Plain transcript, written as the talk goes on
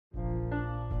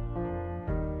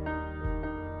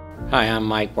Hi, I'm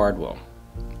Mike Bardwill.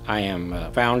 I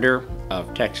am founder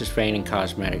of Texas Vein and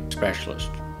Cosmetic Specialist.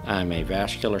 I'm a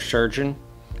vascular surgeon,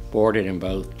 boarded in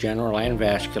both general and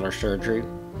vascular surgery,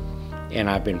 and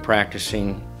I've been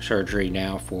practicing surgery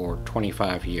now for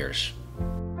 25 years.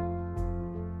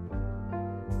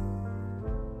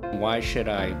 Why should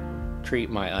I treat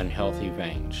my unhealthy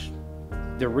veins?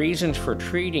 The reasons for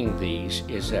treating these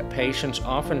is that patients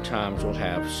oftentimes will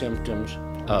have symptoms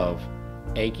of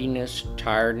achiness,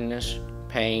 tiredness,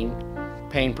 pain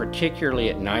particularly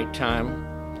at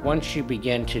nighttime. Once you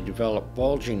begin to develop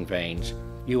bulging veins,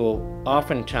 you will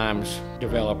oftentimes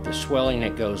develop the swelling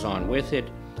that goes on with it,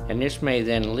 and this may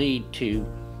then lead to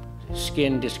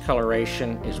skin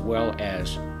discoloration as well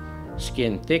as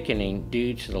skin thickening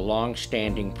due to the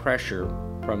long-standing pressure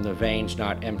from the veins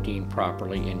not emptying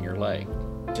properly in your leg.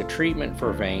 The treatment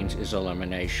for veins is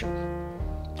elimination.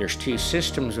 There's two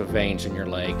systems of veins in your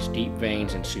legs, deep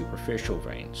veins and superficial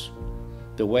veins.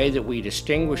 The way that we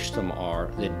distinguish them are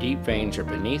that deep veins are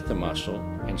beneath the muscle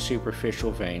and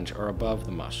superficial veins are above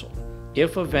the muscle.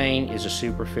 If a vein is a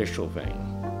superficial vein,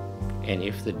 and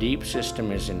if the deep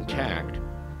system is intact,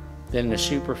 then the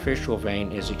superficial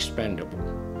vein is expendable,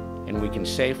 and we can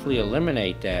safely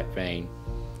eliminate that vein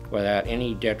without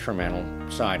any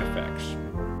detrimental side effects.